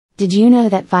Did you know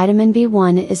that vitamin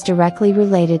B1 is directly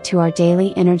related to our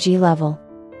daily energy level?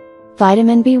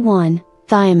 Vitamin B1,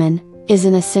 thiamine, is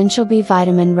an essential B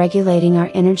vitamin regulating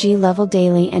our energy level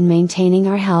daily and maintaining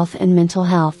our health and mental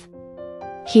health.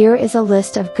 Here is a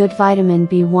list of good vitamin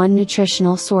B1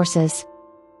 nutritional sources.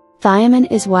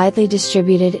 Thiamine is widely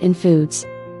distributed in foods.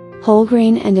 Whole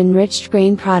grain and enriched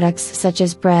grain products such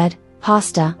as bread,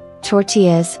 pasta,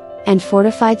 tortillas, and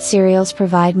fortified cereals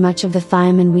provide much of the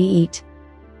thiamine we eat.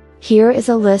 Here is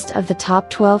a list of the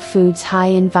top 12 foods high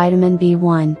in vitamin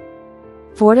B1.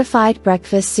 Fortified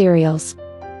breakfast cereals.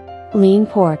 Lean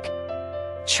pork.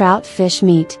 Trout fish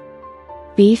meat.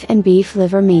 Beef and beef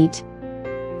liver meat.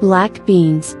 Black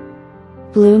beans.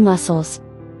 Blue mussels.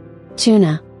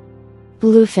 Tuna.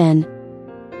 Bluefin.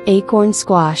 Acorn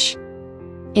squash.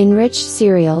 Enriched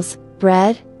cereals,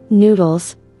 bread,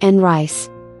 noodles, and rice.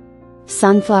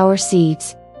 Sunflower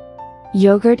seeds.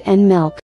 Yogurt and milk.